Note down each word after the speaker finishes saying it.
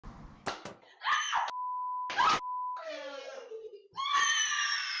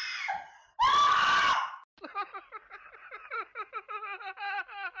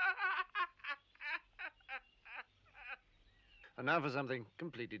And now for something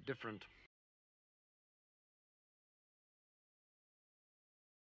completely different.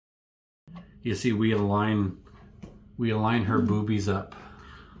 You see, we align her boobies up.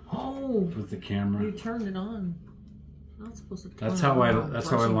 Oh, with the camera. You turned it on. Not supposed to turn That's it how on.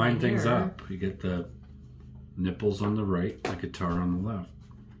 I line things up. You get the nipples on the right, the guitar on the left.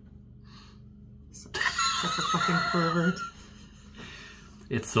 Such a fucking pervert.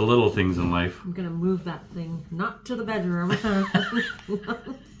 It's the little things in life. I'm gonna move that thing, not to the bedroom.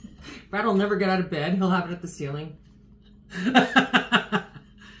 Brad will never get out of bed. He'll have it at the ceiling.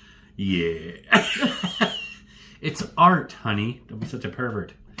 Yeah. It's art, honey. Don't be such a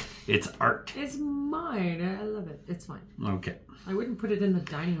pervert. It's art. It's mine. I love it. It's fine. Okay. I wouldn't put it in the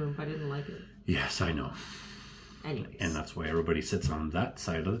dining room if I didn't like it. Yes, I know. Anyways. And that's why everybody sits on that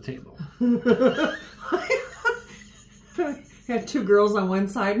side of the table. I had two girls on one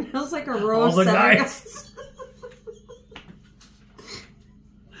side, and it was like a row of the seven guys.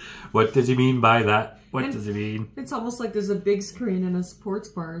 What does he mean by that? What does he mean? It's almost like there's a big screen in a sports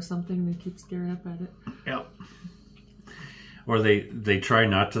bar or something, and they keep staring up at it. Yep. Or they try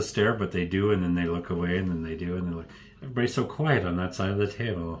not to stare, but they do, and then they look away, and then they do, and they're like, everybody's so quiet on that side of the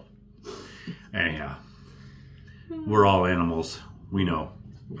table. Anyhow, we're all animals. We know.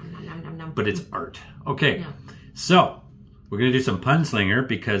 But it's art. Okay, yeah. So we're going to do some Punslinger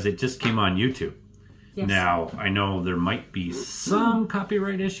because it just came on YouTube. Yes. Now, I know there might be some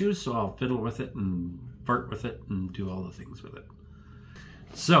copyright issues, so I'll fiddle with it and fart with it and do all the things with it.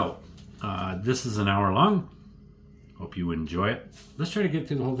 So, this is an hour long. Hope you enjoy it. Let's try to get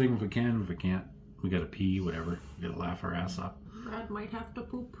through the whole thing if we can. If we can't, we gotta pee, whatever. We gotta laugh our ass off. Brad might have to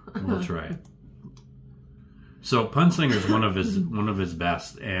poop. We'll try. So, Punslinger is one of his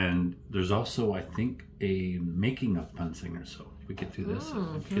best, and there's also, I think, a making of Punslinger. So, if we get through this,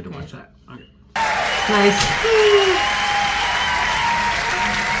 I get to watch that. Okay. Nice.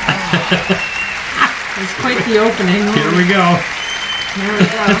 It's quite the opening. Here we go. Here we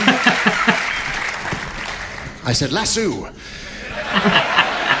go. I said lasso.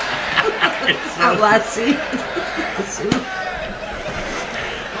 Lassie.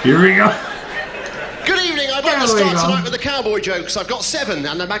 Here we go. Good evening. I'd like to start tonight with the cowboy jokes. I've got 7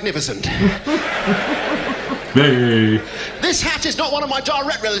 and they're magnificent. Hey. This hat is not one of my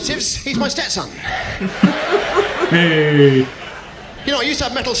direct relatives. He's my stepson. Hey. You know, I used to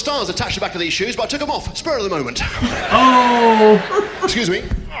have metal stars attached to the back of these shoes, but I took them off. Spur of the moment. Oh. Excuse me.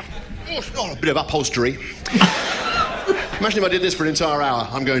 Oh, a bit of upholstery. Imagine if I did this for an entire hour.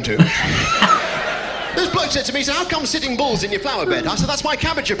 I'm going to. This bloke said to me, he said, how come sitting bulls in your flower bed? I said, that's my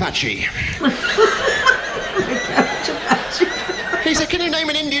cabbage Apache. He said, can you name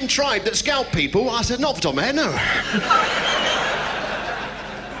an Indian tribe that scalp people? I said, not off the top of my head, no.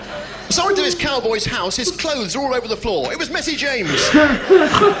 So I went to this cowboy's house, his clothes are all over the floor. It was Messy James.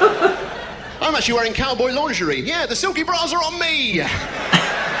 I'm actually wearing cowboy lingerie. Yeah, the silky bras are on me.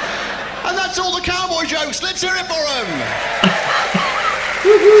 And that's all the cowboy jokes. Let's hear it for them.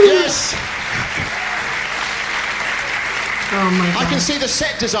 Yes. Oh my God. I can see the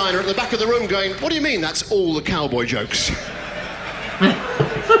set designer at the back of the room going, what do you mean that's all the cowboy jokes?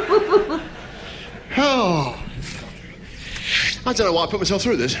 Oh. I don't know why I put myself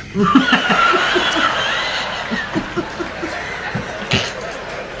through this.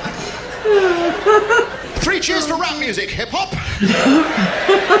 3 cheers for rap music, hip-hop.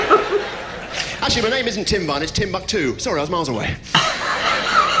 Actually, my name isn't Tim Vine, it's Timbuktu. Sorry, I was miles away.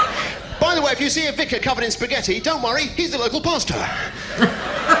 By the way, if you see a vicar covered in spaghetti, don't worry, he's the local pastor.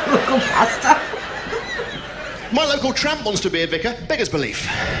 Local pastor? My local tramp wants to be a vicar, beggar's belief.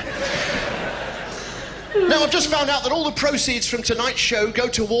 Now, I've just found out that all the proceeds from tonight's show go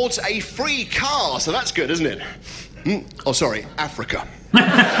towards a free car, so that's good, isn't it? Oh, sorry, Africa.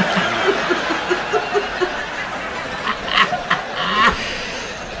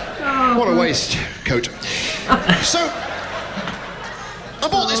 What a waste, coat. So, I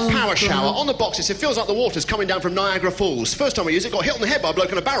bought this power shower. On the box, it feels like the water's coming down from Niagara Falls. First time I used it, got hit on the head by a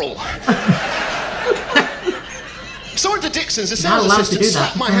bloke in a barrel. So I went to Dixon's, the sales assistant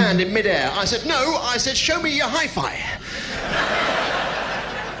slapped my hand in midair. I said, no. I said, show me your hi-fi.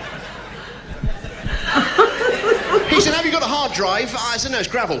 He said, have you got a hard drive? I said, no, it's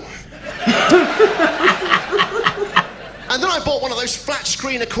gravel. And then I bought one of those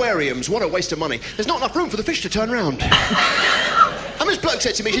flat-screen aquariums. What a waste of money. There's not enough room for the fish to turn around. And this bloke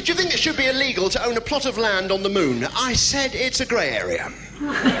said to me, he said, do you think it should be illegal to own a plot of land on the moon? I said, it's a grey area.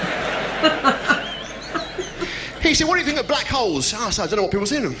 He said, what do you think of black holes? I said, I don't know what people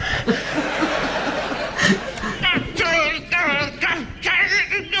see in them.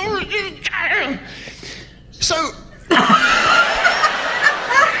 So...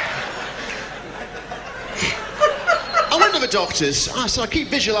 doctors. I said, I keep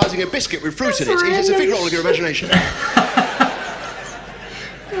visualising a biscuit with fruit in it. He said, it's a figure all of your imagination.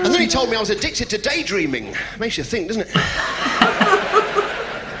 And then he told me I was addicted to daydreaming. Makes you think, doesn't it?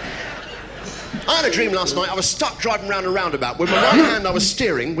 I had a dream last night. I was stuck driving round a roundabout. With my right hand, I was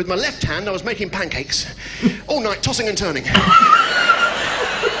steering. With my left hand, I was making pancakes. All night, tossing and turning.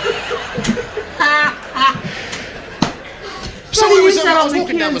 So I was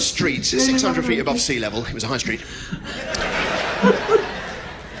walking down the street, 600 feet above sea level. It was a high street.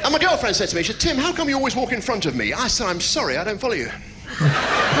 And my girlfriend said to me, she said, Tim, how come you always walk in front of me? I said, I'm sorry, I don't follow you.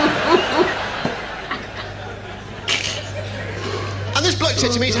 And this bloke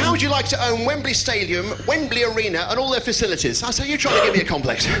said to me, how would you like to own Wembley Stadium, Wembley Arena, and all their facilities? I said, you're trying to give me a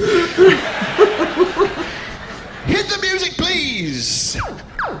complex. Hit the music, please.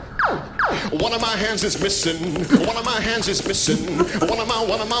 One of my hands is missing. One of my hands is missing. One of my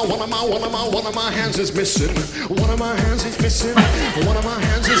hands is missing. One of my hands is missing. One of my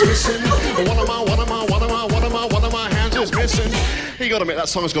hands is missing. One of my hands is missing. You got to admit that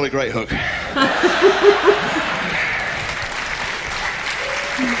song's got a great hook.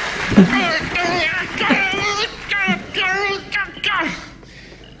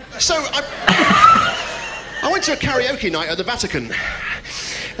 So I went to a karaoke night at the Vatican.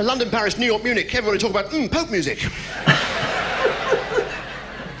 London, Paris, New York, Munich. Everybody talk about Pope music.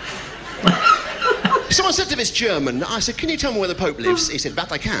 Someone said to this German, I said, can you tell me where the Pope lives? He said,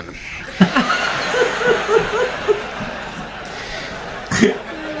 that I can.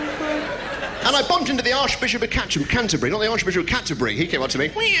 And I bumped into the Archbishop of Canterbury, not the Archbishop of Canterbury. He came up to me,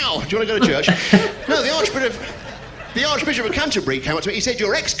 wow, do you want to go to church? No, the Archbishop of Canterbury came up to me. He said,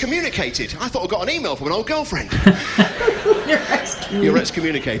 you're excommunicated. I thought I got an email from an old girlfriend. You're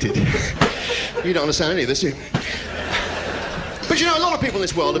excommunicated. You don't understand any of this, do you? But you know, a lot of people in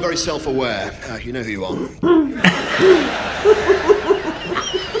this world are very self-aware. You know who you are.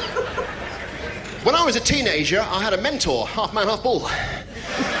 When I was a teenager, I had a mentor, half man, half bull.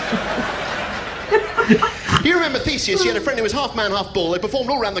 You remember Theseus? He had a friend who was half man, half bull. They performed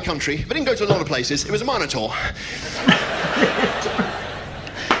all around the country, but didn't go to a lot of places. It was a Minotaur.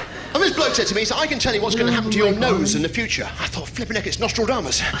 And this bloke said to me, he said, I can tell you what's going to happen to your nose in the future. I thought, flipping heck, it's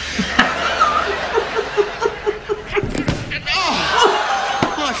Nostradamus. Oh,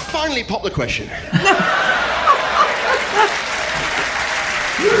 I finally popped the question.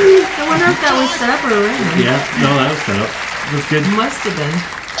 I wonder if that was Seb or Raymond. Yeah, no, that was set up. It was good. Must have been.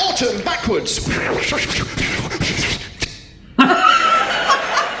 Autumn backwards.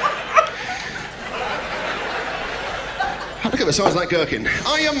 Look at the size of that gherkin.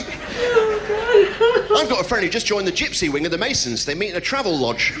 I've got a friend who just joined the gypsy wing of the Masons. They meet in a travel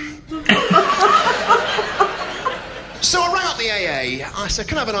lodge. So I rang up the AA. I said,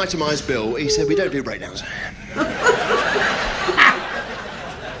 can I have an itemised bill? He said, we don't do breakdowns.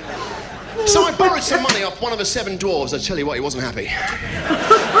 So I borrowed some money off one of the 7 dwarves. I tell you what, he wasn't happy.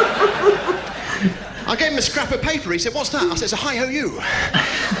 I gave him a scrap of paper. He said, what's that? I said, it's a hi-ho-you.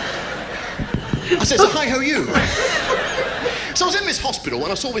 I said, it's a hi-ho-you. So I was in this hospital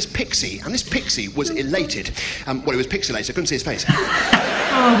and I saw this pixie, and this pixie was elated. Well, it was pixelated, I couldn't see his face.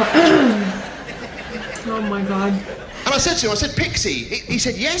 Oh my God. And I said to him, I said, Pixie. He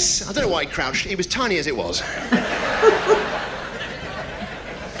said, yes. I don't know why he crouched. He was tiny as it was.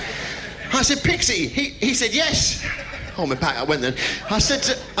 I said, Pixie. He said, yes. Oh, my back, I went then. I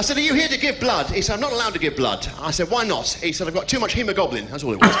said, are you here to give blood? He said, I'm not allowed to give blood. I said, why not? He said, I've got too much hemoglobin. That's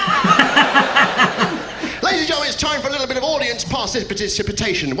all it was. Ladies and gentlemen, it's time for a little bit of audience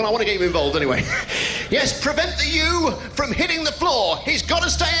participation. Well, I want to get you involved anyway. Yes, prevent the U from hitting the floor. He's got to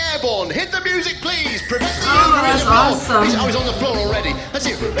stay airborne. Hit the music, please. Prevent the U from hitting the floor. Awesome. I was on the floor already. That's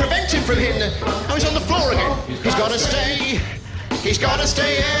it. Prevent him from hitting the... I was on the floor again. He's got to stay... He's got to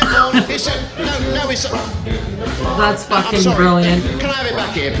stay airborne. He said... No, he's... That's fucking I'm sorry. brilliant. Can I have it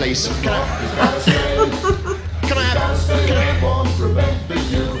back here, please? Can I have... Prevent the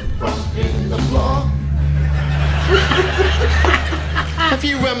U from hitting the floor. Have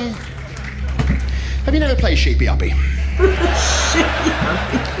you never played Sheepy Uppy?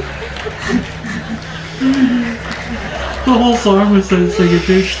 The whole song was singing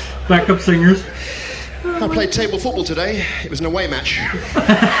to backup singers. I played table football today. It was an away match.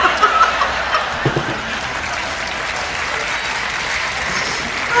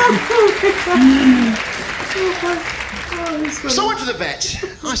 So I went to the vet.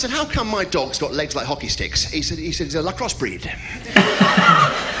 I said, how come my dog's got legs like hockey sticks? He said he's a lacrosse breed.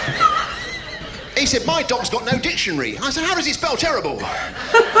 He said, my dog's got no dictionary. I said, how does he spell terrible?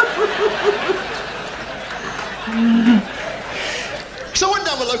 So one day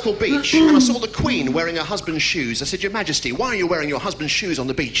down the local beach and I saw the Queen wearing her husband's shoes. I said, Your Majesty, why are you wearing your husband's shoes on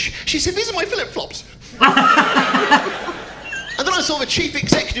the beach? She said, these are my flip-flops. And then I saw the chief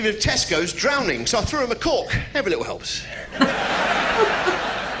executive of Tesco's drowning, so I threw him a cork. Every little helps.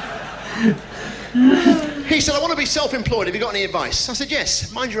 He said, I want to be self-employed. Have you got any advice? I said,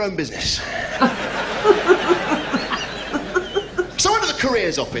 yes, mind your own business. So I went to the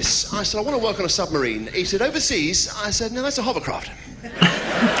careers office. I said, I want to work on a submarine. He said, overseas? I said, no, that's a hovercraft.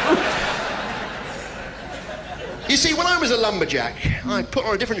 You see, when I was a lumberjack, I put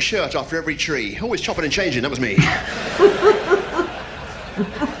on a different shirt after every tree. Always chopping and changing, that was me.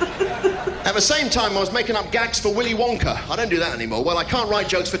 At the same time, I was making up gags for Willy Wonka. I don't do that anymore. Well, I can't write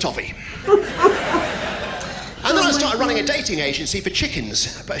jokes for toffee. And then I started running a dating agency for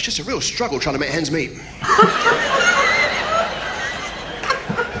chickens. But it's just a real struggle trying to make ends meet.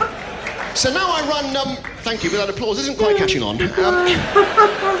 So now I run, thank you, without applause, isn't quite catching on.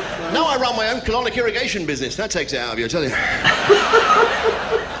 Now I run my own colonic irrigation business. That takes it out of you, I tell you.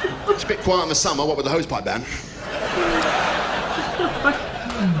 It's a bit quiet in the summer, what with the hosepipe ban.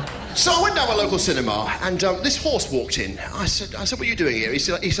 So I went down to a local cinema, and this horse walked in. I said, what are you doing here? He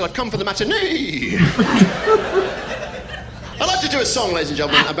said, I've come for the matinee. I'd like to do a song, ladies and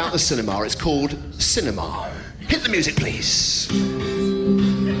gentlemen, about the cinema. It's called Cinema. Hit the music, please.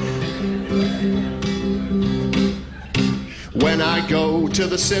 When I go to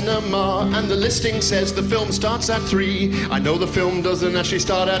the cinema and the listing says the film starts at 3, I know the film doesn't actually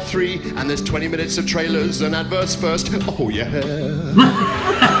start at 3, and there's 20 minutes of trailers and adverts first. Oh yeah.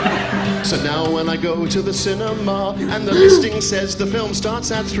 So now when I go to the cinema and the listing says the film starts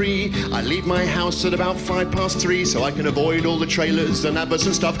at 3, I leave my house at about 3:05 so I can avoid all the trailers and adverts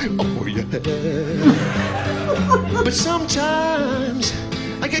and stuff. Oh yeah. But sometimes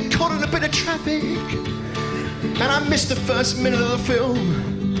I get caught in a bit of traffic and I missed the first minute of the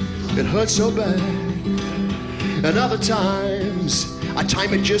film. It hurts so bad. And other times I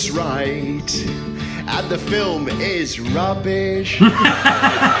time it just right and the film is rubbish. Sounds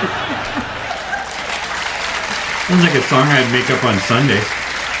like a song I'd make up on Sunday.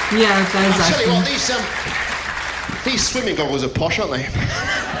 Yeah, that is I'll tell you actually. what, these swimming goggles are posh, aren't they?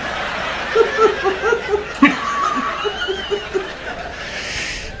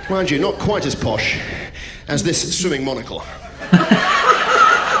 Mind you, not quite as posh as this swimming monocle.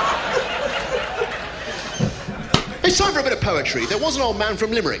 It's time for a bit of poetry. There was an old man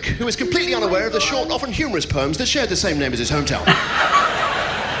from Limerick who was completely unaware of the short, often humorous poems that shared the same name as his hometown.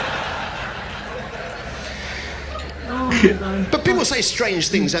 But people say strange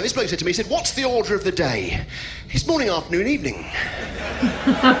things. Now, this bloke said to me, he said, what's the order of the day? It's morning, afternoon, evening.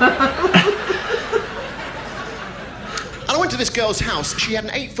 And I went to this girl's house. She had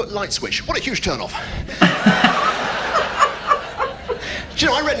an 8-foot light switch. What a huge turn-off. Do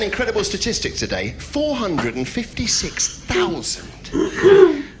you know, I read an incredible statistic today.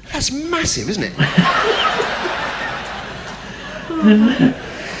 456,000. That's massive, isn't it?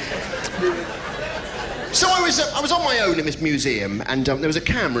 So I was on my own in this museum, and there was a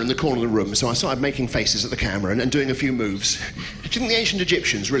camera in the corner of the room, so I started making faces at the camera and doing a few moves. Do you think the ancient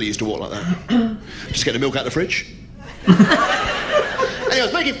Egyptians really used to walk like that? Just get the milk out of the fridge? Anyway, I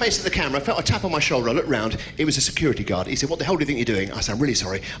was making faces at the camera, I felt a tap on my shoulder, I looked round, it was a security guard. He said, what the hell do you think you're doing? I said, I'm really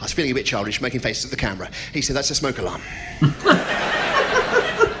sorry, I was feeling a bit childish, making faces at the camera. He said, that's a smoke alarm.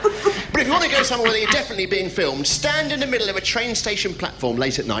 But if you want to go somewhere where you're definitely being filmed, stand in the middle of a train station platform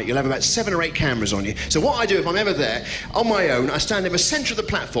late at night. You'll have about 7 or 8 cameras on you. So what I do if I'm ever there, on my own, I stand in the centre of the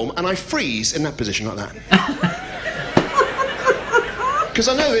platform and I freeze in that position like that. Because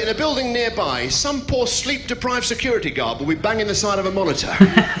I know that in a building nearby, some poor sleep-deprived security guard will be banging the side of a monitor.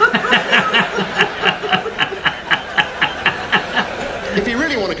 If you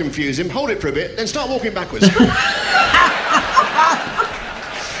really want to confuse him, hold it for a bit, then start walking backwards.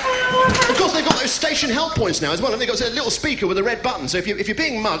 Of course, they've got those station help points now as well, and they've got a little speaker with a red button, so if you're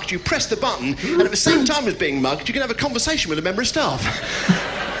being mugged, you press the button, and at the same time as being mugged, you can have a conversation with a member of staff.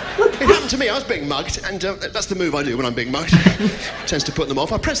 It happened to me, I was being mugged, and that's the move I do when I'm being mugged. Tends to put them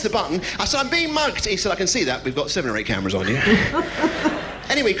off. I pressed the button, I said, I'm being mugged. He said, I can see that, we've got 7 or 8 cameras on you.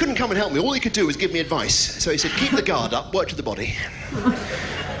 Anyway, he couldn't come and help me, all he could do was give me advice. So he said, keep the guard up, work to the body.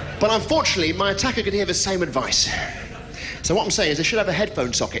 But unfortunately, my attacker could hear the same advice. So what I'm saying is I should have a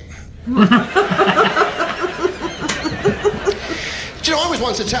headphone socket. Do you know, I was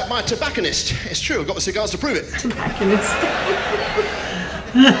once attacked by a tobacconist. It's true, I've got the cigars to prove it. Tobacconist.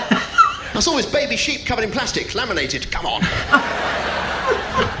 I saw this baby sheep covered in plastic, laminated. Come on.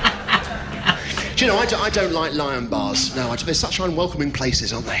 Do you know, I don't like lion bars. No, they're such unwelcoming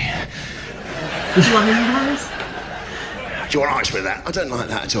places, aren't they? Lion bars? Do you want ice with that? I don't like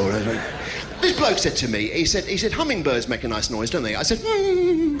that at all. This bloke said to me, he said, hummingbirds make a nice noise, don't they? I said,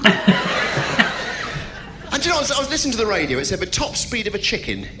 And do you know, I was listening to the radio, it said the top speed of a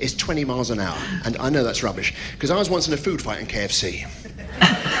chicken is 20 miles an hour. And I know that's rubbish, because I was once in a food fight in KFC.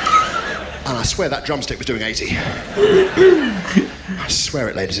 And I swear that drumstick was doing 80. I swear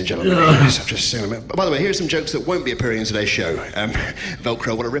it, ladies and gentlemen. By the way, here are some jokes that won't be appearing in today's show.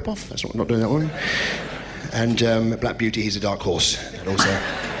 Velcro, what a rip-off. That's not doing that one. And Black Beauty, he's a dark horse. That also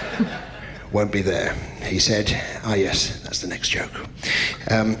won't be there. He said, ah, yes, that's the next joke.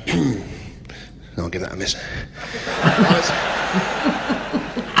 I'll give that a miss.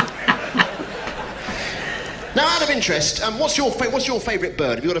 Now, out of interest, what's your favourite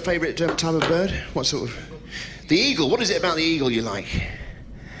bird? Have you got a favourite type of bird? What sort of... The eagle. What is it about the eagle you like?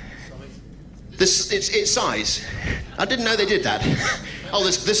 Its size. I didn't know they did that. Oh,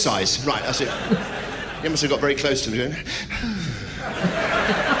 this size. Right, that's it. You must have got very close to me.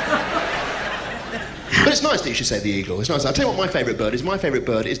 But it's nice that you should say the eagle. It's nice. I'll tell you what my favourite bird is. My favourite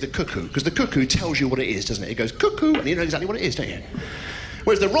bird is the cuckoo, because the cuckoo tells you what it is, doesn't it? It goes cuckoo, and you know exactly what it is, don't you?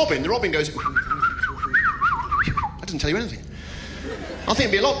 Whereas the robin goes... That doesn't tell you anything. I think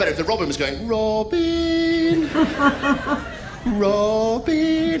it'd be a lot better if the robin was going, Robin,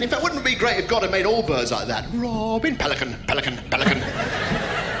 Robin. In fact, wouldn't it be great if God had made all birds like that? Robin, pelican, pelican, pelican.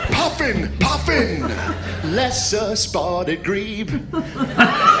 Puffin, puffin, lesser spotted grebe.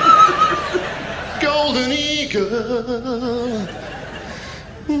 Golden eagle.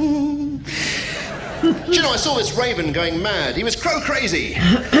 Do you know, I saw this raven going mad. He was crow crazy.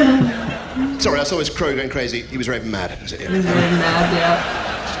 Sorry, I saw this crow going crazy. He was raven mad. That's it, yeah. He was raven mad, yeah.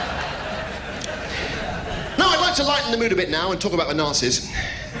 Now, I'd like to lighten the mood a bit now and talk about the Nazis.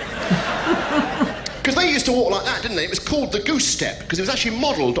 Because they used to walk like that, didn't they? It was called the goose step, because it was actually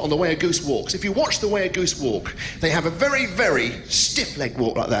modelled on the way a goose walks. If you watch the way a goose walk, they have a very, very stiff leg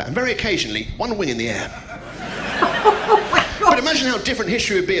walk like that, and very occasionally, one wing in the air. But imagine how different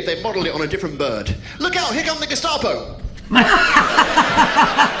history would be if they modelled it on a different bird. Look out, here come the Gestapo!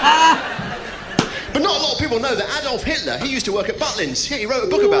 But not a lot of people know that Adolf Hitler, he used to work at Butlins. Yeah, he wrote a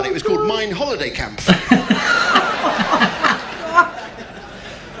book about it. It was called Mein Holiday Camp.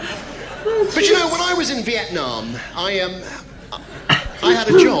 But you know, when I was in Vietnam, I had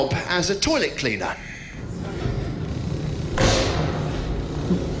a job as a toilet cleaner.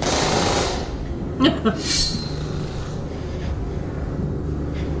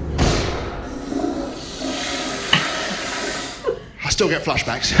 I still get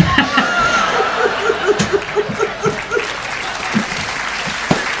flashbacks.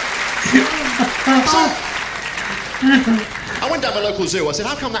 I went down to the local zoo. I said,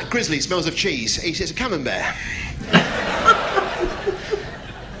 how come that grizzly smells of cheese? He said, it's a camembert.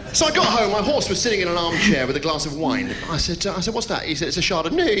 So I got home, my horse was sitting in an armchair with a glass of wine. I said, what's that? He said, it's a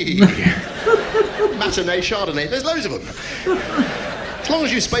Chardonnay. Matinee Chardonnay. There's loads of them. As long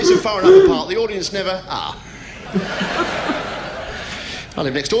as you space them far enough apart, the audience never... I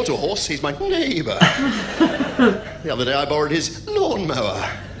live next door to a horse. He's my neighbour. The other day I borrowed his lawnmower.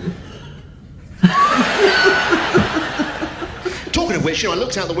 Talking of which, you know, I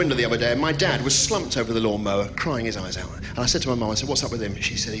looked out the window the other day and my dad was slumped over the lawnmower, crying his eyes out. And I said to my mum, I said, what's up with him?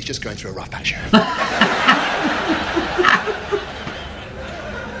 She said, he's just going through a rough patch.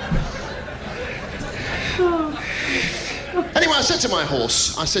 Anyway, I said to my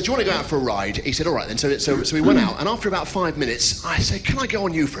horse, I said, do you want to go out for a ride? He said, all right then. So we went out, and after about 5 minutes, I said, can I go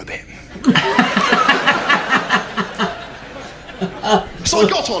on you for a bit? So I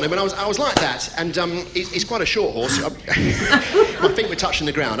got on him, and I was like that, and he's quite a short horse. My feet were touching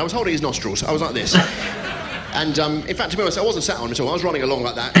the ground. I was holding his nostrils. I was like this. And in fact, to be honest, I wasn't sat on him at all. I was running along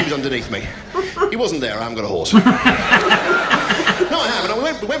like that. He was underneath me. He wasn't there. I haven't got a horse. No, I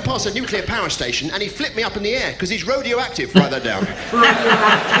haven't. We went past a nuclear power station, and he flipped me up in the air, because he's radioactive. Write that down.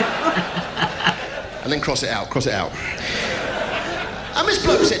 And then cross it out, cross it out. And this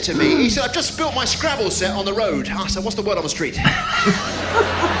bloke said to me, he said, I've just spilt my Scrabble set on the road. I said, what's the word on the street?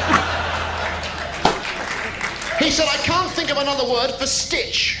 He said, I can't think of another word for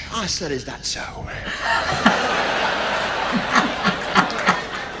stitch. I said, is that so?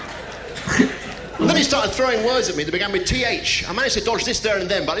 And then he started throwing words at me that began with TH. I managed to dodge this, there, and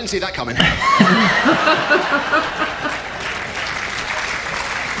then, but I didn't see that coming.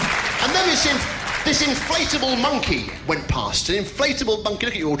 And then this inflatable monkey went past. An inflatable monkey.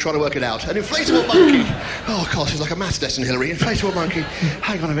 Look at you all trying to work it out. An inflatable monkey. Oh, gosh, it's like a maths lesson, Hillary. Inflatable monkey.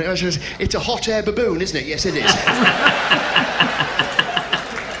 Hang on a minute. It's a hot air baboon, isn't it? Yes, it is.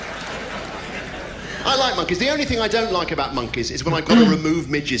 I like monkeys. The only thing I don't like about monkeys is when I've got to remove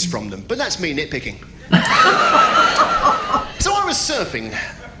midges from them. But that's me nitpicking. was surfing,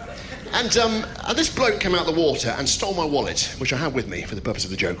 and this bloke came out of the water and stole my wallet, which I had with me for the purpose of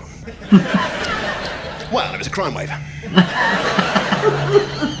the joke. Well, it was a crime wave.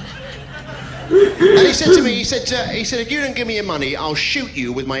 And he said to me, he said, if you don't give me your money, I'll shoot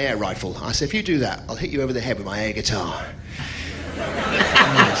you with my air rifle. I said, if you do that, I'll hit you over the head with my air guitar.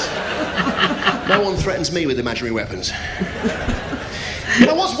 Yes. No one threatens me with imaginary weapons. But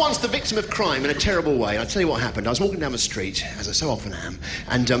I was once the victim of crime in a terrible way. I'll tell you what happened. I was walking down the street, as I so often am,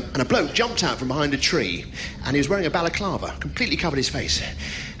 and a bloke jumped out from behind a tree, and he was wearing a balaclava, completely covered his face.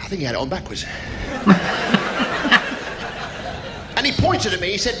 I think he had it on backwards. And he pointed at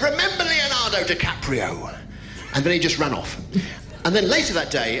me, he said, remember Leonardo DiCaprio? And then he just ran off. And then later that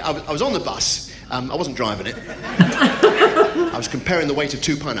day, I was on the bus. I wasn't driving it. I was comparing the weight of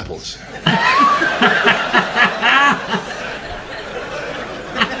 2 pineapples.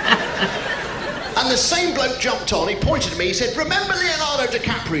 And the same bloke jumped on, he pointed at me, he said, remember Leonardo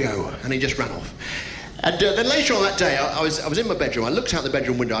DiCaprio? And he just ran off. And then later on that day, I was in my bedroom, I looked out the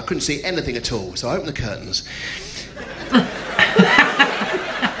bedroom window, I couldn't see anything at all, so I opened the curtains.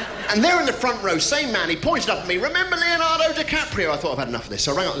 And there in the front row, same man, he pointed up at me, remember Leonardo DiCaprio? I thought, I've had enough of this.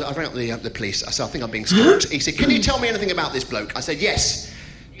 So I rang up the police. I said, I think I'm being stalked. He said, can you tell me anything about this bloke? I said, yes.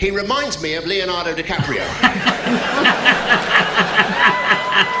 He reminds me of Leonardo DiCaprio.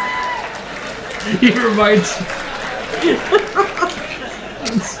 He reminds me.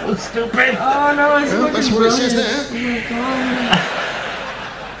 It's so stupid. Oh no, it's Well, that's what it says there. Oh my god.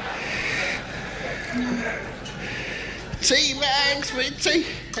 Tea bags with tea.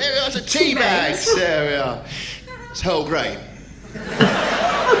 Here we are, the tea bags. There we are. It's whole grain.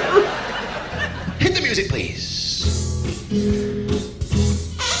 Hit the music, please.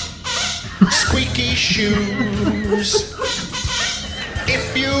 Squeaky shoes.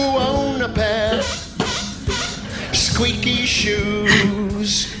 If you own a pair. Squeaky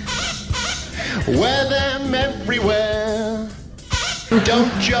shoes. Wear them everywhere.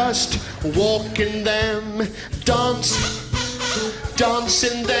 Don't just walk in them, dance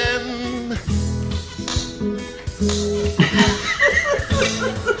in them.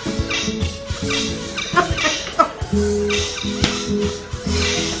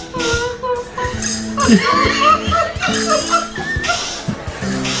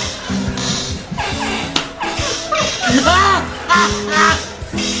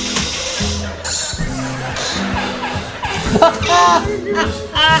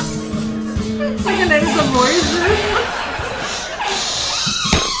 Recognize the voice.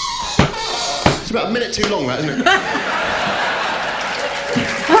 It's about a minute too long, that, isn't it?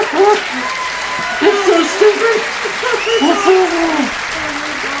 It's so stupid.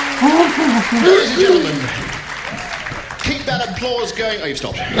 Ladies and gentlemen, keep that applause going. Oh, you've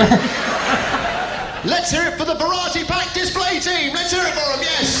stopped. Let's hear it for the Variety Pack display team. Let's hear it for them,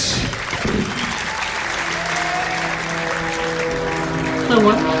 yes. The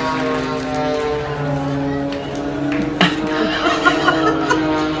what?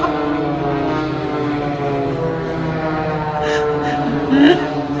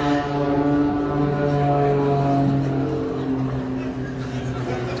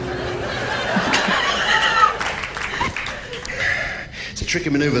 It's a tricky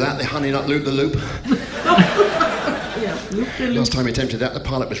manoeuvre, that. The honey nut loop the loop. Yeah, loop the loop. Last time he attempted that, the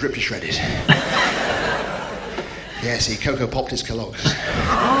pilot was ripped to shreds. Yes, he Cocoa popped his clogs.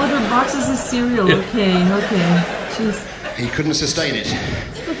 Oh, the boxes of cereal. Okay. Jeez. He couldn't sustain it,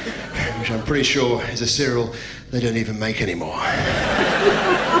 which I'm pretty sure is a cereal they don't even make anymore.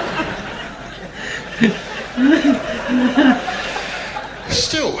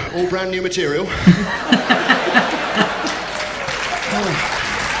 Still, all brand new material.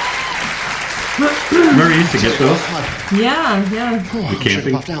 Remember you used to get those? Yeah. Oh,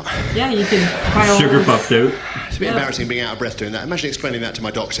 camping. puffed out. Yeah, you can buy all Sugar those. puffed out. It's a bit embarrassing being out of breath doing that. Imagine explaining that to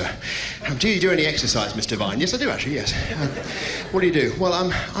my doctor. Do you do any exercise, Mr. Vine? Yes, I do actually, yes. What do you do? Well,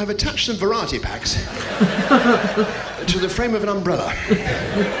 I've attached some variety packs to the frame of an umbrella.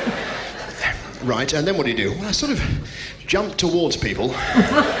 Right, and then what do? Well, I sort of jump towards people,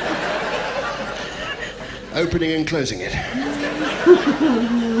 opening and closing it.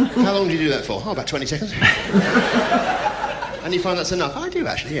 How long do you do that for? Oh, about 20 seconds. And you find that's enough? I do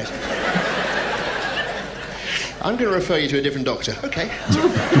actually, yes. I'm going to refer you to a different doctor. Okay.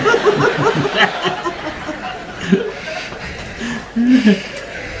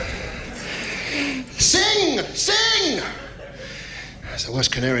 Sing! Sing! That's the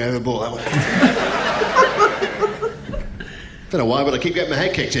worst canary I ever bought, that one. Don't know why, but I keep getting my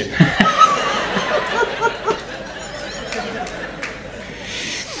head kicked in.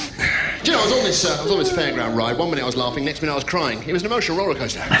 Do you know, I was on this fairground ride. 1 minute I was laughing, next minute I was crying. It was an emotional roller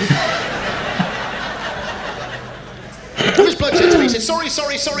coaster. This bloke said to me, he said, sorry. I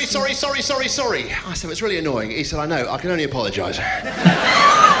said, it's really annoying. He said, I know, I can only apologise.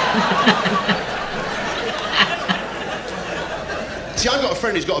 See, I've got a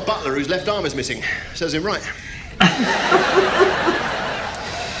friend who's got a butler whose left arm is missing. Serves him right.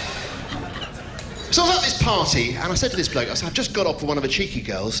 So I was at this party, and I said to this bloke, I said, I've just got off with one of the cheeky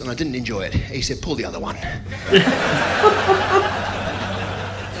girls, and I didn't enjoy it. He said, pull the other one.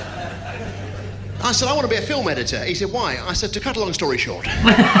 I said, I want to be a film editor. He said, why? I said, to cut a long story short.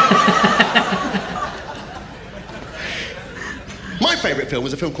 My favourite film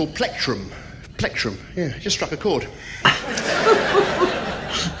was a film called Plectrum. Plectrum, yeah, just struck a chord.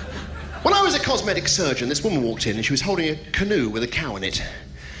 When I was a cosmetic surgeon, this woman walked in and she was holding a canoe with a cow in it.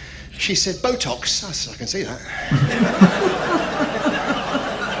 She said, Botox. I said, I can see that.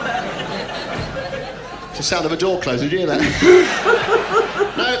 It's the sound of a door closing, did you hear that?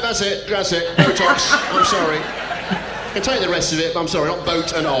 No, that's it, Botox, I'm sorry. I can tell you the rest of it, but I'm sorry, not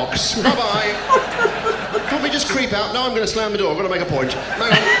boat and ox. Bye-bye. Can't we just creep out? No, I'm going to slam the door, I've got to make a point. No,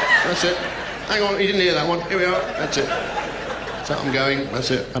 that's it. Hang on, you didn't hear that one. Here we are, that's it. So I'm going,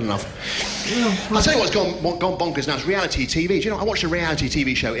 that's it, had enough. I'll tell you what's gone bonkers now, it's reality TV. Do you know, I watched a reality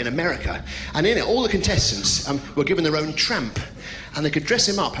TV show in America, and in it, all the contestants were given their own tramp, and they could dress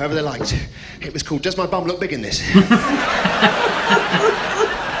him up however they liked. It was called Does My Bum Look Big in This?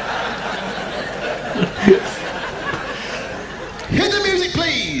 Hit the music,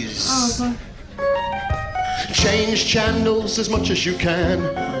 please! Oh, Change channels as much as you can.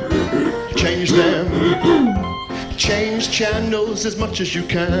 Change them. Change channels as much as you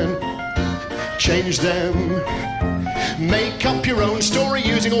can. Change them. Make up your own story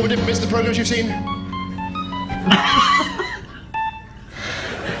using all the different bits of the programs you've seen.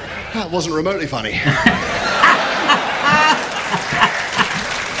 That wasn't remotely funny.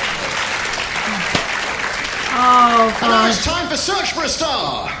 oh, And now it's time for Search for a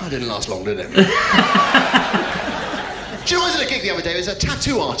Star. That didn't last long, did it? Do you know, I was at a gig the other day, there was a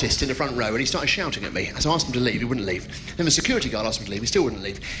tattoo artist in the front row and he started shouting at me. So I asked him to leave, he wouldn't leave. Then the security guard asked him to leave, he still wouldn't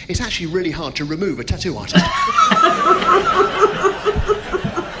leave. It's actually really hard to remove a tattoo artist.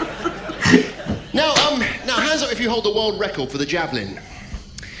 Now, hands up if you hold the world record for the javelin.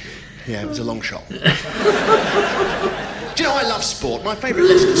 Yeah, it was a long shot. Do you know, I love sport. My favourite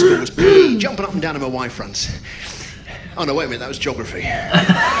lesson at school was PE, jumping up and down on my Y fronts. Oh no, wait a minute, that was geography.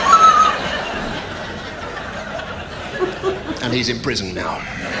 And he's in prison now.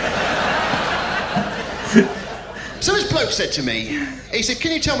 So this bloke said to me, he said,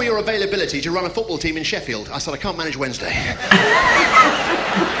 can you tell me your availability to run a football team in Sheffield? I said, I can't manage Wednesday.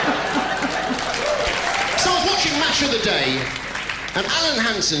 So I was watching Match of the Day, and Alan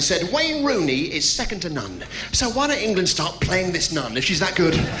Hansen said, Wayne Rooney is second to none. So why don't England start playing this nun if she's that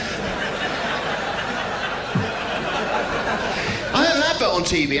good? I heard an advert on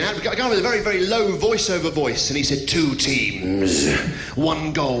TV, and a guy with a very, very low voiceover voice, and he said, 2 teams,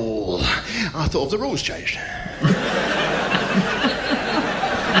 1 goal. I thought, have the rules changed?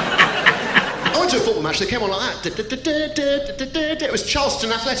 I went to a football match, they came on like that. It was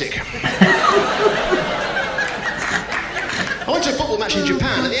Charleston Athletic. I went to a football match in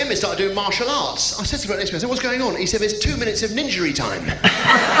Japan, at the end they started doing martial arts. I said to him next to me, I said, what's going on? He said, there's 2 minutes of ninjury time.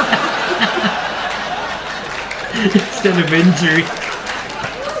 Instead of injury.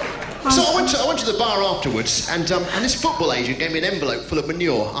 So I went to the bar afterwards, and this football agent gave me an envelope full of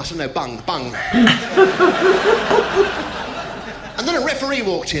manure. I said, no, bung. And then a referee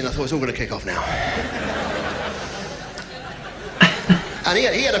walked in. I thought, it's all going to kick off now. And he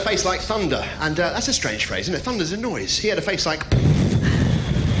had a face like thunder, and that's a strange phrase, isn't it? Thunder's a noise. He had a face like...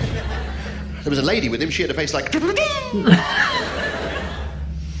 There was a lady with him, she had a face like...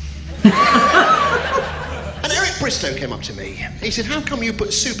 Bristow came up to me. He said, how come you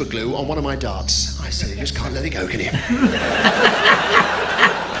put super glue on one of my darts? I said, you just can't let it go, can you?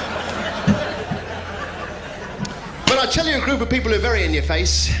 But I tell you, a group of people who are very in your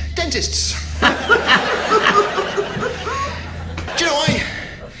face, dentists. Do you know,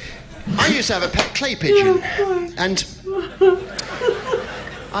 I used to have a pet clay pigeon, and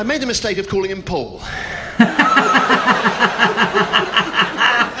I made the mistake of calling him Paul.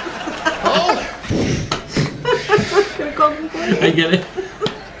 I get it.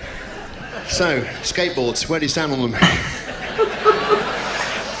 So, skateboards, where do you stand on them?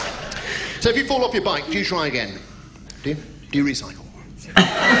 So if you fall off your bike, do you try again? Do you? Do you recycle?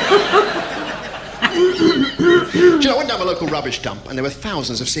 Do you know, I went down a local rubbish dump and there were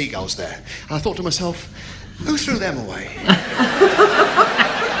thousands of seagulls there. And I thought to myself, who threw them away?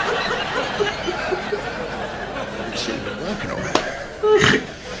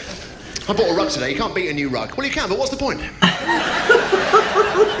 I bought a rug today. You can't beat a new rug. Well, you can, but what's the point?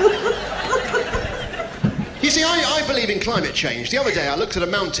 You see, I believe in climate change. The other day I looked at a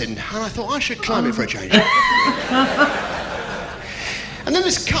mountain and I thought I should climb it for a change. And then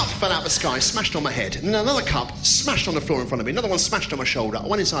this cup fell out of the sky, smashed on my head. And then another cup smashed on the floor in front of me. Another one smashed on my shoulder. I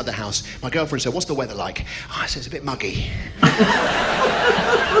went inside the house. My girlfriend said, "What's the weather like?" I said, "It's a bit muggy."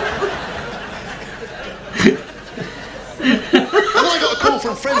 And then I got a call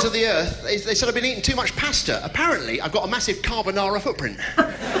from Friends of the Earth. They said I've been eating too much pasta. Apparently, I've got a massive carbonara footprint.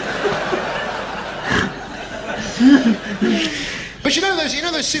 But you know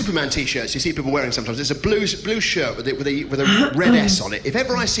those Superman T-shirts you see people wearing sometimes. It's a blue shirt with a red S on it. If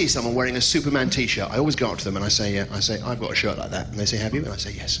ever I see someone wearing a Superman T-shirt, I always go up to them and I say, "I've got a shirt like that." And they say, "Have you?" And I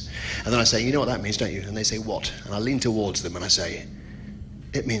say, "Yes." And then I say, "You know what that means, don't you?" And they say, "What?" And I lean towards them and I say,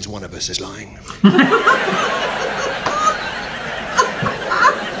 "It means one of us is lying."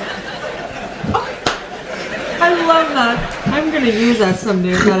 I love that. I'm going to use that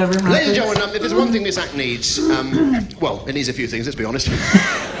someday if that ever happens. Ladies and gentlemen, if there's one thing this act needs, well, it needs a few things, let's be honest.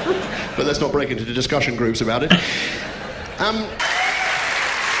 But let's not break into the discussion groups about it. Ladies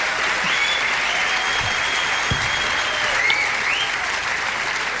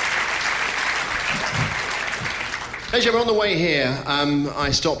and gentlemen, on the way here,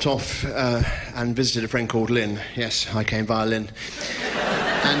 I stopped off and visited a friend called Lynn. Yes, I came via Lynn.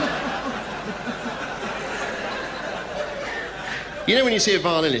 And you know when you see a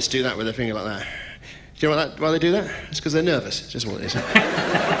violinist do that with their finger like that? Do you know why they do that? It's because they're nervous. It's just what it is.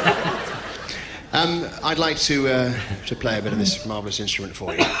 I'd like to play a bit of this marvellous instrument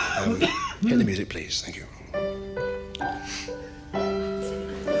for you. Hit the music, please. Thank you.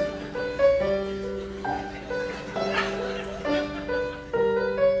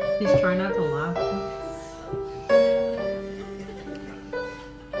 He's trying not to laugh.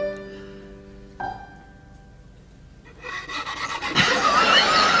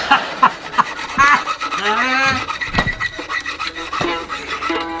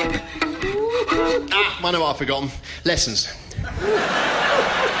 I know I've forgotten. Lessons.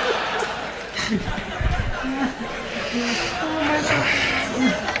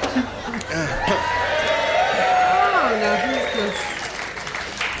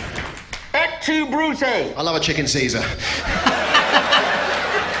 Et tu, Bruce? I love a chicken Caesar.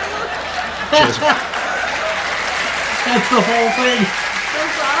 Cheers. That's the whole thing.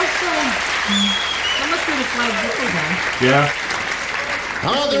 That's awesome. That must be the flag people guy. Yeah.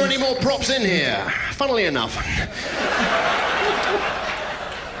 Are there any more props in here? Funnily enough.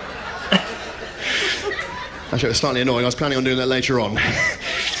 Actually, it was slightly annoying. I was planning on doing that later on.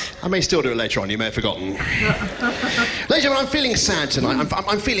 I may still do it later on. You may have forgotten. Ladies and gentlemen, I'm feeling sad tonight.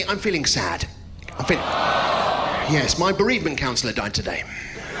 I'm feeling sad. Yes, my bereavement counsellor died today.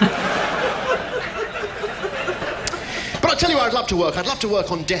 But I tell you where I'd love to work. I'd love to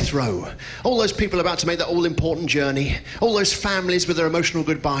work on death row. All those people about to make that all-important journey. All those families with their emotional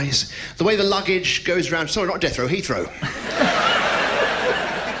goodbyes. The way the luggage goes round... Sorry, not death row, Heathrow.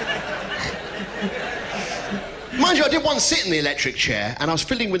 Mind you, I did once sit in the electric chair and I was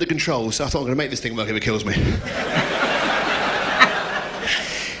fiddling with the controls, so I thought I'm going to make this thing work if it kills me.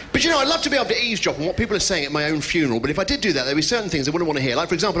 But you know, I'd love to be able to eavesdrop on what people are saying at my own funeral, but if I did do that, there'd be certain things I wouldn't want to hear. Like,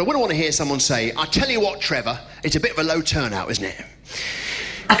 for example, I wouldn't want to hear someone say, "I tell you what, Trevor, it's a bit of a low turnout, isn't it?"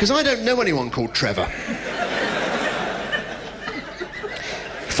 Because I don't know anyone called Trevor.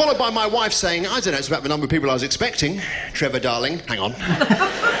 Followed by my wife saying, "I don't know, it's about the number of people I was expecting. Trevor, darling, hang on.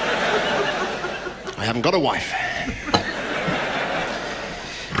 I haven't got a wife."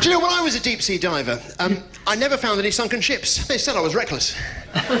 Do you know, when I was a deep-sea diver, I never found any sunken ships. They said I was reckless.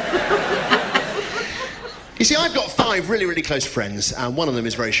 You see, I've got 5 really, really close friends, and one of them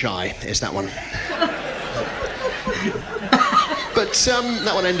is very shy. It's that one. But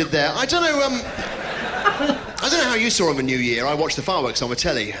that one ended there. I don't know how you saw them on New Year. I watched the fireworks on the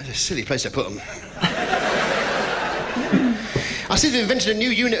telly. It's a silly place to put them. I see they've invented a new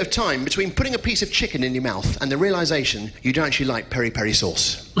unit of time between putting a piece of chicken in your mouth and the realisation you don't actually like peri-peri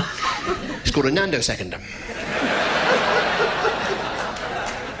sauce. It's called a nanosecond.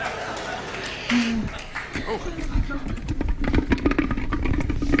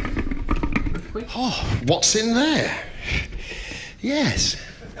 Oh, what's in there? Yes.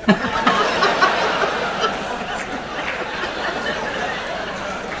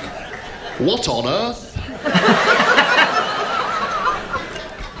 What on earth?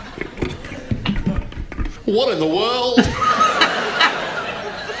 What in the world?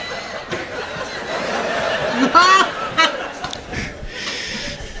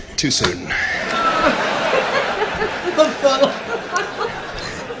 Too soon.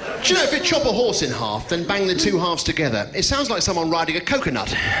 Do Do you know, if you chop a horse in half, then bang the two halves together, it sounds like someone riding a coconut.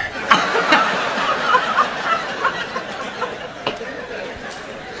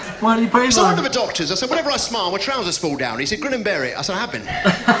 Why do you pay So I for went to it? the doctors. I said, whenever I smile, my trousers fall down. He said, grin and bear it. I said, I have been.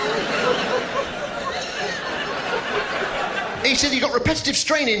 He said, you've got repetitive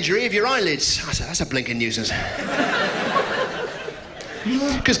strain injury of your eyelids. I said, that's a blinking nuisance.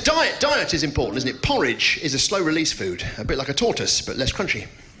 Because diet is important, isn't it? Porridge is a slow-release food, a bit like a tortoise, but less crunchy.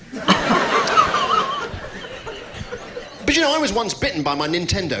 But you know, I was once bitten by my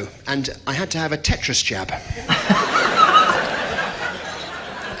Nintendo, and I had to have a Tetris jab.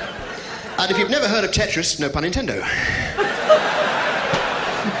 And if you've never heard of Tetris, no pun intendo.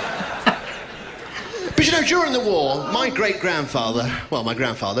 But you know, during the war, my great-grandfather, well, my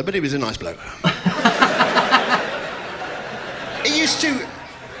grandfather, but he was a nice bloke. He used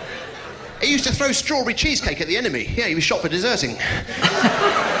to throw strawberry cheesecake at the enemy. Yeah, he was shot for deserting.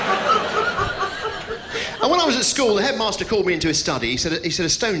 And when I was at school, the headmaster called me into his study. He said, a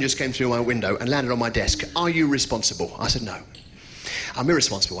stone just came through my window and landed on my desk. Are you responsible? I said, no. I'm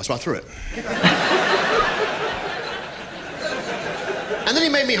irresponsible, so I threw it. And then he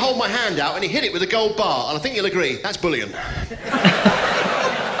made me hold my hand out and he hit it with a gold bar, and I think you'll agree, that's bullion.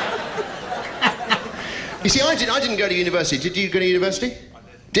 You see, I didn't go to university. Did you go to university?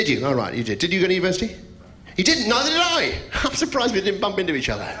 Did you? Oh, right, you did. Did you go to university? You didn't? Neither did I. I'm surprised we didn't bump into each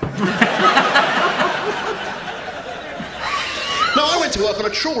other. No, I went to work on a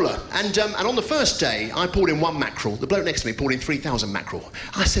trawler, and on the first day, I pulled in 1 mackerel. The bloke next to me pulled in 3,000 mackerel.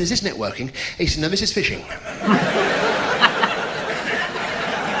 I said, is this net working? He said, no, this is fishing.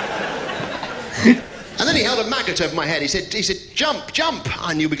 And then he held a maggot over my head. He said, jump, jump.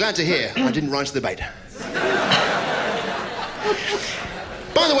 And you'll be glad to hear I didn't rise to the bait.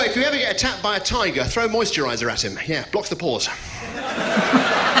 By the way, if you ever get attacked by a tiger, throw moisturiser at him. Yeah, blocks the pores.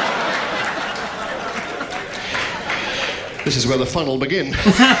 This is where the fun will begin. Oh,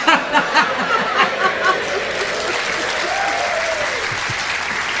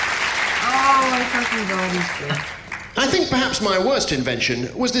 I fucking love this thing. I think perhaps my worst invention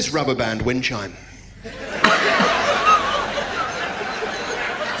was this rubber band wind chime.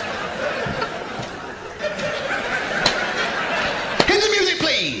 Hit the music,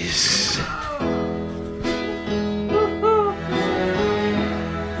 please.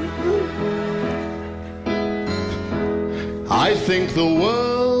 I think the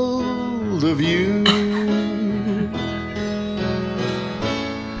world of you.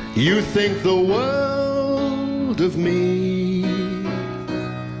 You think the world of me.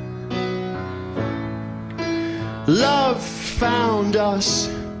 Love found us.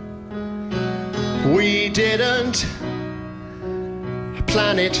 We didn't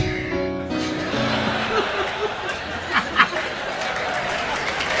plan it.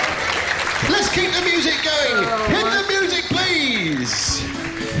 Let's keep the music going. Hit the music, please.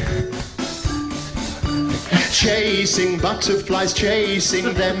 Chasing butterflies,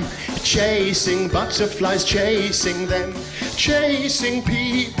 chasing them. Chasing butterflies, chasing them. Chasing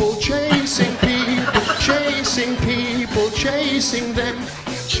people, chasing people. Chasing people, chasing them.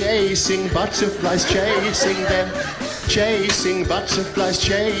 Chasing butterflies, chasing them. Chasing butterflies,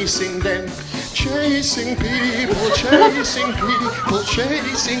 chasing them. Chasing people, chasing people,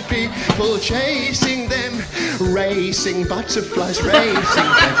 chasing people, chasing them. Racing butterflies, racing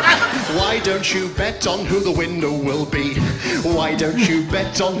them. Why don't you bet on who the winner will be? Why don't you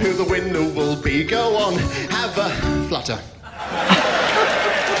bet on who the winner will be? Go on, have a flutter.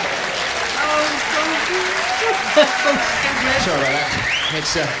 Sorry about that.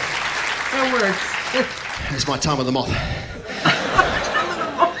 That works. It's my time with the moth.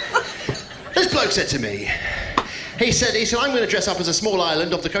 This bloke said to me, he said, I'm going to dress up as a small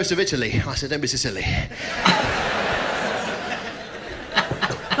island off the coast of Italy. I said, don't be so silly.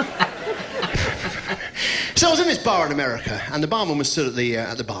 So I was in this bar in America, and the barman was stood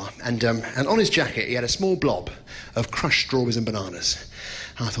at the bar, and on his jacket he had a small blob of crushed strawberries and bananas.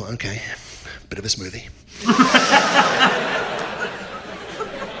 And I thought, okay, bit of a smoothie.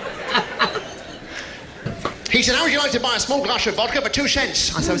 He said, how would you like to buy a small glass of vodka for 2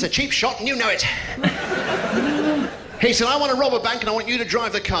 cents? I said, it's a cheap shot and you know it. He said, I want to rob a bank and I want you to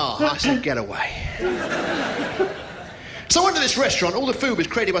drive the car. I said, get away. So I went to this restaurant. All the food was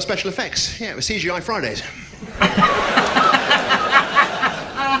created by special effects. Yeah, it was CGI Fridays.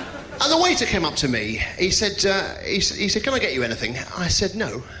 And the waiter came up to me. He said, can I get you anything? I said,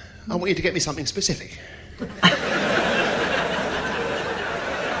 no. I want you to get me something specific.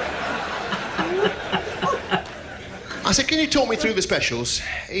 I said, can you talk me through the specials?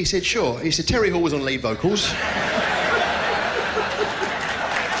 He said, sure. He said, Terry Hall was on lead vocals.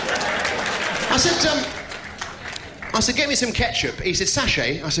 I said, get me some ketchup. He said,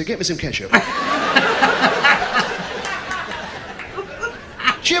 sachet. I said, get me some ketchup.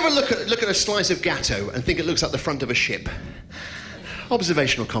 Do you ever look at a slice of gatto and think it looks like the front of a ship?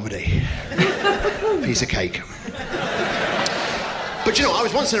 Observational comedy. Piece of cake. But you know, I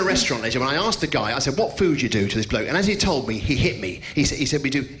was once in a restaurant later when I asked the guy, I said, what food you do to this bloke? And as he told me, he hit me. He said,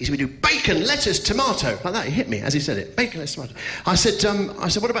 we do bacon, lettuce, tomato. Like that, he hit me as he said it. Bacon, lettuce, tomato. I said,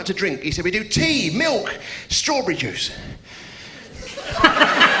 what about to drink? He said, we do tea, milk, strawberry juice.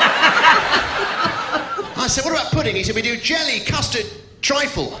 I said, what about pudding? He said, we do jelly, custard,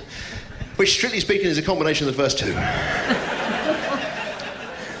 trifle. Which, strictly speaking, is a combination of the first two.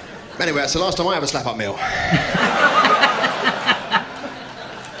 Anyway, that's the last time I have a slap-up meal.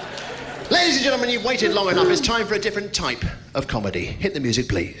 Ladies and gentlemen, you've waited long enough. It's time for a different type of comedy. Hit the music,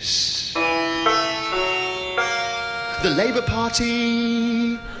 please. The Labour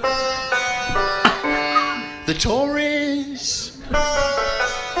Party. The Tories.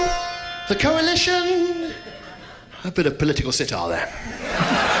 The Coalition. A bit of political sitar there.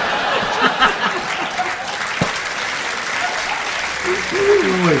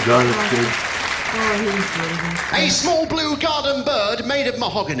 Oh my God, it's good. A small blue garden bird made of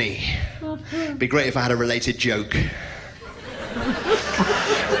mahogany. Be great if I had a related joke.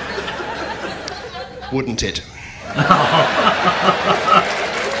 Wouldn't it?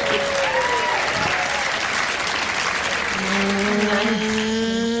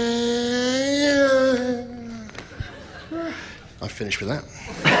 I've finished with that.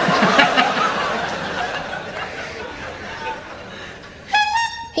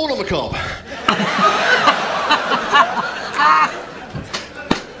 Hold on the cob.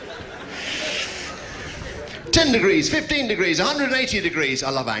 10 degrees, 15 degrees, 180 degrees. I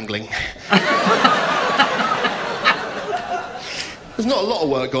love angling. There's not a lot of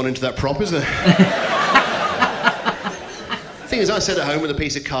work gone into that prop, is there? Thing is, I sit at home with a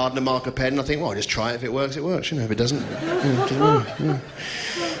piece of card and a marker pen, and I think, well, I'll just try it. If it works, it works. You know, if it doesn't, yeah.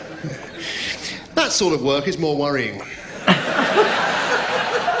 That sort of work is more worrying.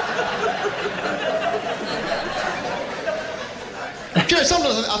 Do you know,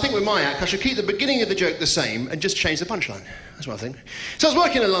 sometimes I think with my act, I should keep the beginning of the joke the same and just change the punchline. That's what I think. So I was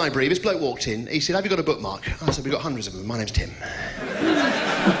working in a library, this bloke walked in, he said, have you got a bookmark? I said, we've got hundreds of them, my name's Tim.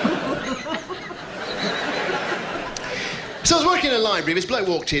 So I was working in a library, this bloke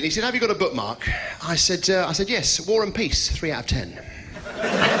walked in, he said, have you got a bookmark? I said, yes, War and Peace, 3 out of 10.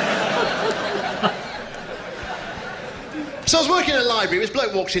 So I was working in a library, this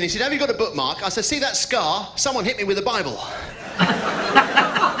bloke walked in, he said, have you got a bookmark? I said, see that scar? Someone hit me with a Bible.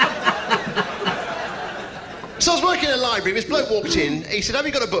 So I was working in a library, this bloke walked in, he said, have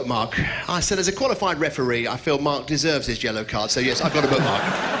you got a bookmark? I said, as a qualified referee, I feel Mark deserves his yellow card, so yes, I've got a bookmark.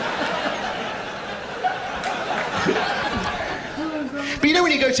 But you know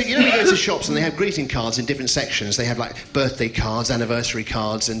when you go to shops and they have greeting cards in different sections, they have like birthday cards, anniversary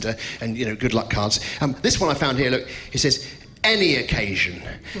cards, and you know, good luck cards. This one I found here, look, it says, any occasion,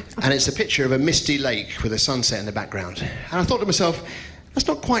 and it's a picture of a misty lake with a sunset in the background. And I thought to myself, that's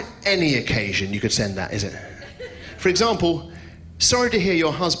not quite any occasion you could send that, is it? For example, sorry to hear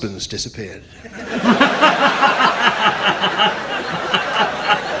your husband's disappeared. Sorry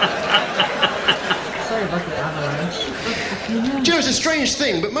about the avalanche. Do you know, it's a strange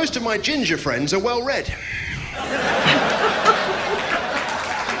thing, but most of my ginger friends are well read.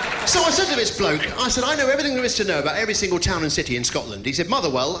 So I said to this bloke, I said, I know everything there is to know about every single town and city in Scotland. He said,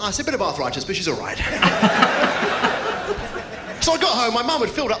 Motherwell. I said, bit of arthritis, but she's all right. So I got home, my mum had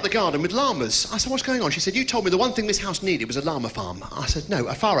filled up the garden with llamas. I said, what's going on? She said, you told me the one thing this house needed was a llama farm. I said, no,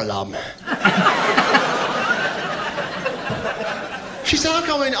 a fire alarm. She said, how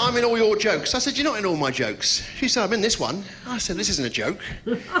come I'm in all your jokes? I said, you're not in all my jokes. She said, I'm in this one. I said, this isn't a joke.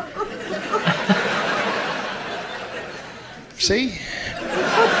 See?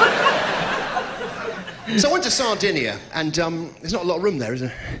 So I went to Sardinia, and there's not a lot of room there, is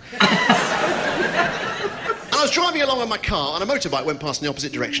there? I was driving along on my car, and a motorbike went past in the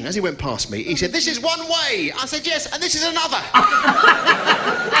opposite direction. As he went past me, he said, this is one way. I said, yes, and this is another.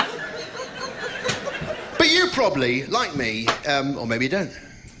 But you probably, like me, or maybe you don't.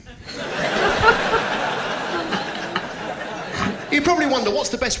 You probably wonder, what's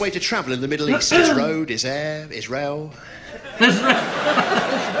the best way to travel in the Middle East? Is road, is air, is rail?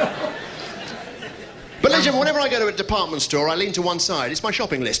 But ladies and gentlemen, whenever I go to a department store, I lean to one side. It's my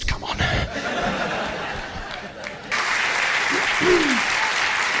shopping list. Come on.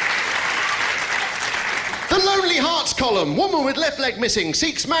 The Lonely Hearts column. Woman with left leg missing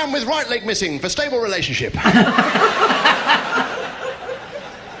seeks man with right leg missing for stable relationship.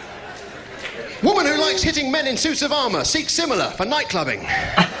 likes hitting men in suits of armour seeks similar for nightclubbing.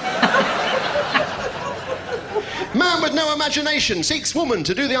 Man with no imagination seeks woman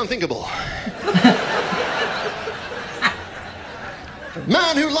to do the unthinkable.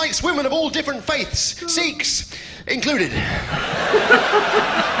 Man who likes women of all different faiths seeks included.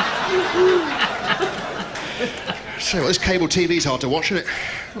 So this cable TV's hard to watch, isn't it?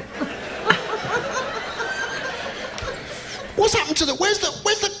 What's happened to the? Where's the thing?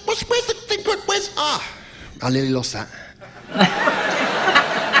 I nearly lost that.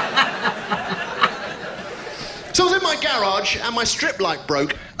 So I was in my garage and my strip light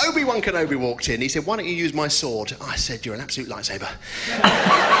broke. Obi-Wan Kenobi walked in. He said, "Why don't you use my sword?" I said, "You're an absolute lightsaber."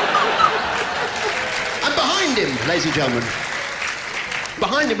 And behind him, ladies and gentlemen,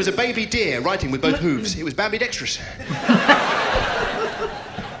 behind him was a baby deer riding with both hooves. It was ambidextrous.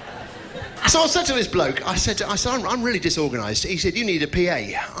 So I said to this bloke, I said, I'm really disorganised. He said, "You need a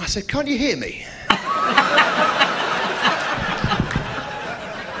PA." I said, "Can't you hear me?"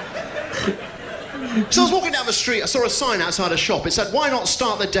 So I was walking down the street, I saw a sign outside a shop. It said, "Why not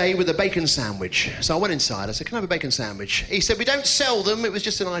start the day with a bacon sandwich?" So I went inside, I said, "Can I have a bacon sandwich?" He said, "We don't sell them, it was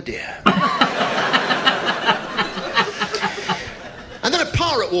just an idea." And then a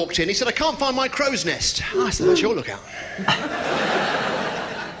pirate walked in, he said, "I can't find my crow's nest." I said, "That's your lookout."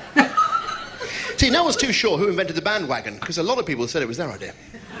 See, no one's too sure who invented the bandwagon, because a lot of people said it was their idea.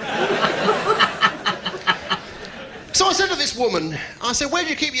 So I said to this woman, I said, "Where do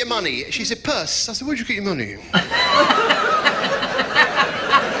you keep your money?" She said, "Purse." I said, "Where do you keep your money?"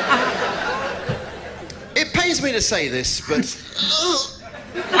 It pains me to say this, but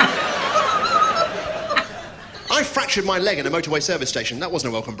I fractured my leg in a motorway service station. That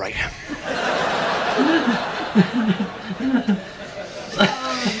wasn't a welcome break.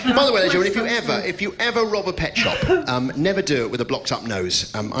 By the way, ladies and gentlemen, if you ever rob a pet shop, never do it with a blocked up nose.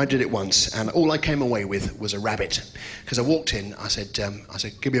 I did it once, and all I came away with was a rabbit. Because I walked in, I said,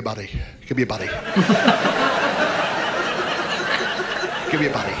 "Give me a buddy, give me a buddy." Give me a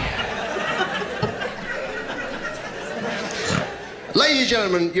buddy. Ladies and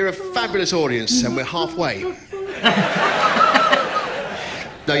gentlemen, you're a fabulous audience, and we're halfway.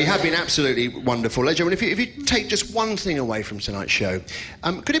 No, you have been absolutely wonderful. Ladies and gentlemen, if you take just one thing away from tonight's show,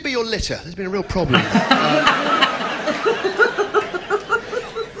 could it be your litter? There's been a real problem.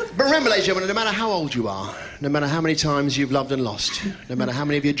 But remember, ladies and gentlemen, no matter how old you are, no matter how many times you've loved and lost, no matter how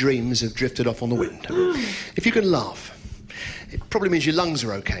many of your dreams have drifted off on the wind, if you can laugh, it probably means your lungs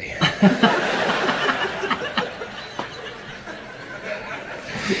are okay.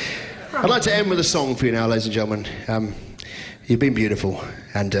 I'd like to end with a song for you now, ladies and gentlemen. You've been beautiful.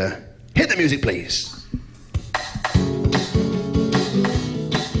 And hit the music, please.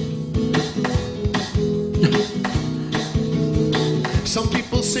 Some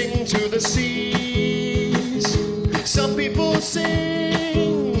people sing to the seas. Some people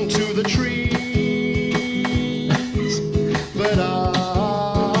sing to the trees. But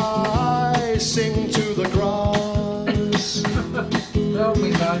I sing to the grass. Oh my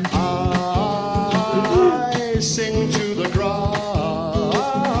God. I sing to the grass.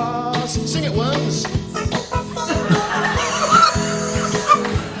 Sing it, Worms.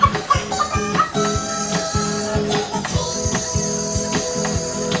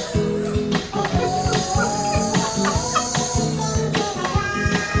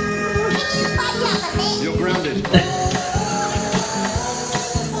 You're grounded.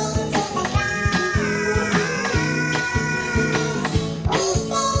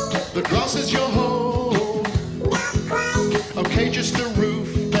 The grass is your home. Okay, just a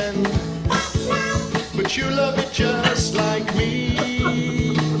roof then. But you love it just like me.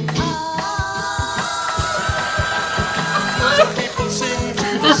 Some people sing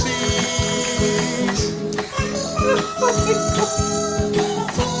to the seas.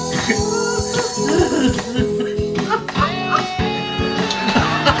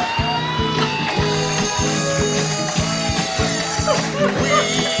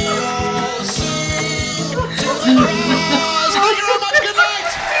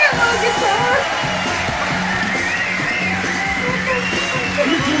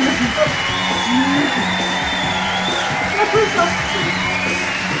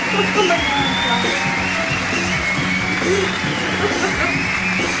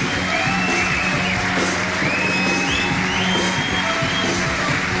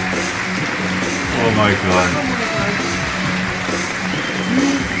 Oh my God.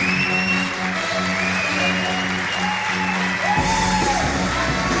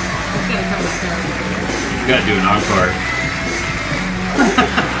 You gotta do an encore.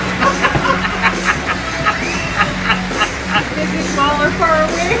 Is it smaller far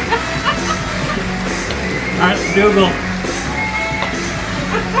away? Dougal.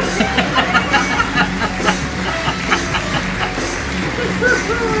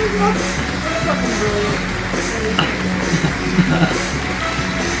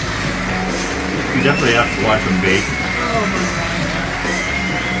 You definitely have to watch him bake. Oh my god.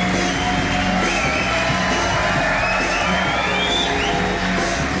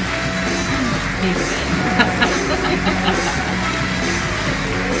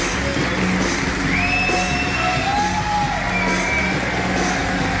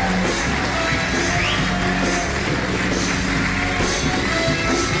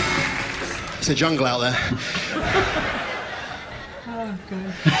 It's a jungle out there. Oh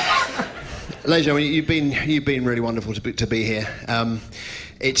god. Ladies and gentlemen, you've been really wonderful to be here. I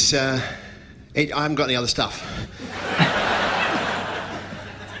haven't got any other stuff.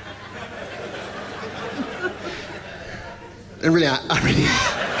 And really, I really.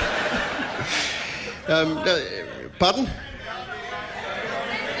 Pardon?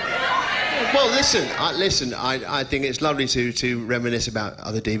 Well, listen. I think it's lovely to reminisce about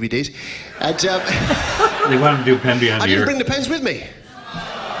other DVDs. And, They want to do pen behind I the ear. didn't bring the pens with me.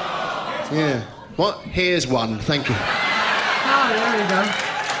 Yeah. What? Here's one. Thank you. Oh, there we go.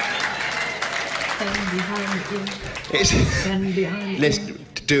 Pen behind the ear. It's, Pen behind the let's ear.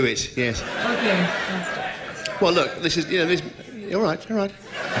 do it. Yes. Okay. Well, look. This is. This. All right. All right.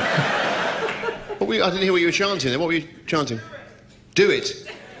 I didn't hear what you were chanting. Then. What were you chanting? Do it.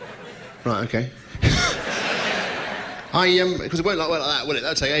 Right. Okay. Because it won't like that, will it?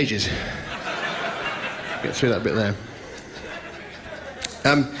 That'll take ages. Get through that bit there.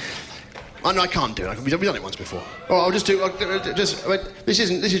 I know I can't do it. We've done it once before. Oh, I'll just do. This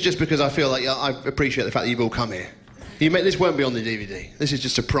is just because I feel like I appreciate the fact that you've all come here. This won't be on the DVD. This is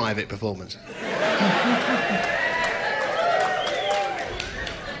just a private performance.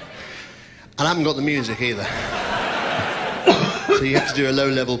 And I haven't got the music either. So you have to do a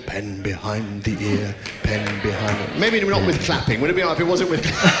low-level pen behind the ear, pen behind the... Maybe not with clapping. Would it be all right if it wasn't with...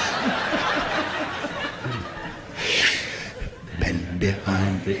 Pen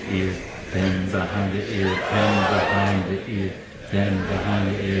behind the ear, pen behind the ear, pen behind the ear, pen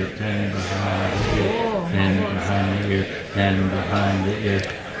behind the ear, pen behind the ear, pen behind the ear, pen behind the ear,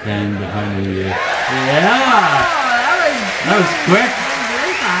 pen behind the ear. Yeah! That was quick.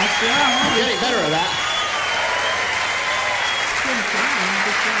 Very fast, yeah. I'm getting better at that.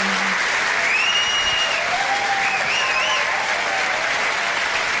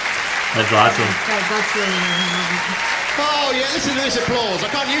 That's awesome. That's really nice. Oh, yeah, listen to this applause. I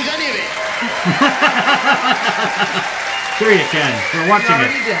can't use any of it. Sure you can. We're watching You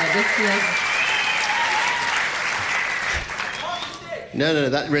already it. did. Yes. No,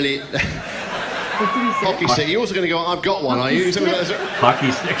 that really... What did he say? Hockey stick. You're also going to go, I've got one, are you?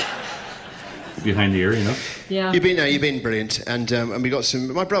 Hockey stick. Behind the ear, you know. Yeah. You've been brilliant. And we got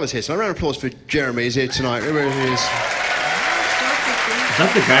some... My brother's here, so a round of applause for Jeremy. He's here tonight. Whoever he is. Is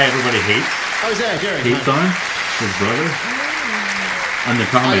that the guy everybody hates? Oh, he's there, Jeremy. Hates on? His brother? On the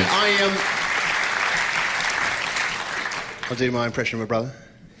comments. I'll do my impression of my brother.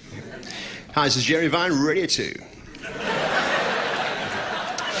 Hi, this is Jerry Vine, Radio 2.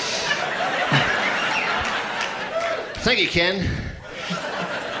 Thank you, Ken.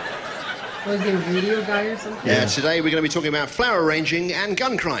 Was he a radio guy or something? Yeah, today we're going to be talking about flower arranging and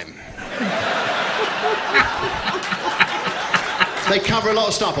gun crime. They cover a lot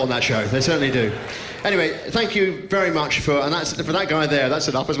of stuff on that show. They certainly do. Anyway, thank you very much for that guy there. That's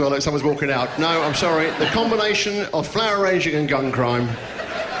enough as well. Like someone's walking out. No, I'm sorry. The combination of flower arranging and gun crime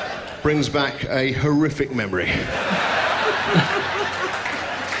brings back a horrific memory.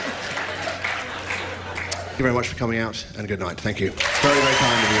 Thank you very much for coming out, and good night. Thank you. Very, very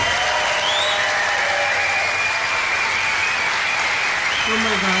kind of you. Oh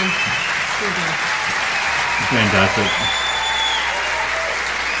my god. So good. Fantastic.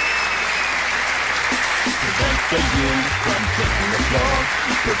 Prevent you from hitting the floor.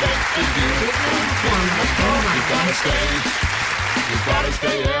 Prevent you from hitting the floor. You gotta stay. You gotta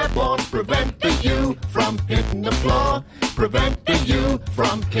stay airborne. Prevent you from hitting the floor. Prevent you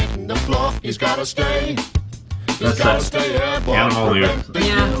from hitting the floor. He's gotta stay. He's gotta stay airborne. Animal ear. Prevent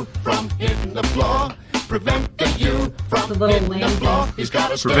you from hitting the floor. Prevent you from The little hitting the lame floor. thing. He's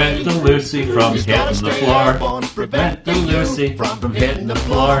gotta stay. Prevent the Lucy from He's hitting gotta the stay floor. airborne. Prevent the Lucy from hitting the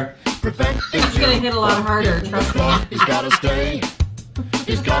floor. Prevent It's gonna hit a lot harder, trust me. He's gotta stay.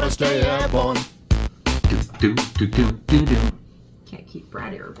 He's gotta stay airborne. Do, do, do, do, do. Can't keep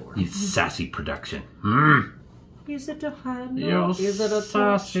Brad airborne. You sassy production. Mm. Is it a hand? You're Is it a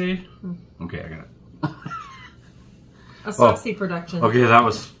sassy. Okay, I got it. A saucy production? Okay, that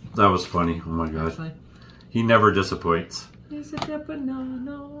was funny. Oh my god. Actually. He never disappoints. Is it a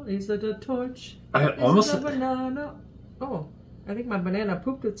banana? Is it a torch? I Is almost. it a banana? Oh, I think my banana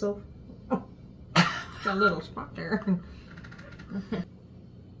pooped itself. Oh, got a little spot there.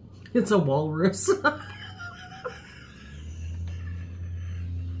 It's a walrus.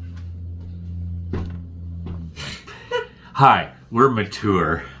 Hi, we're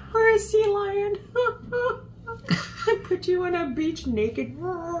mature. Or a sea lion. I put you on a beach naked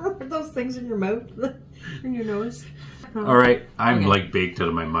with those things in your mouth, in your nose. All right, I'm Okay. like baked out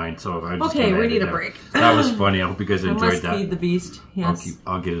of my mind, so I'm just Okay, gonna we edit need a that. break. That was funny. I hope you guys I enjoyed must that. feed the beast. Yes.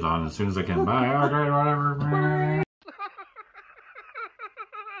 I'll get it on as soon as I can. Bye. Okay, whatever. Bye.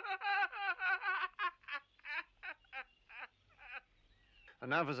 And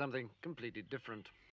now for something completely different.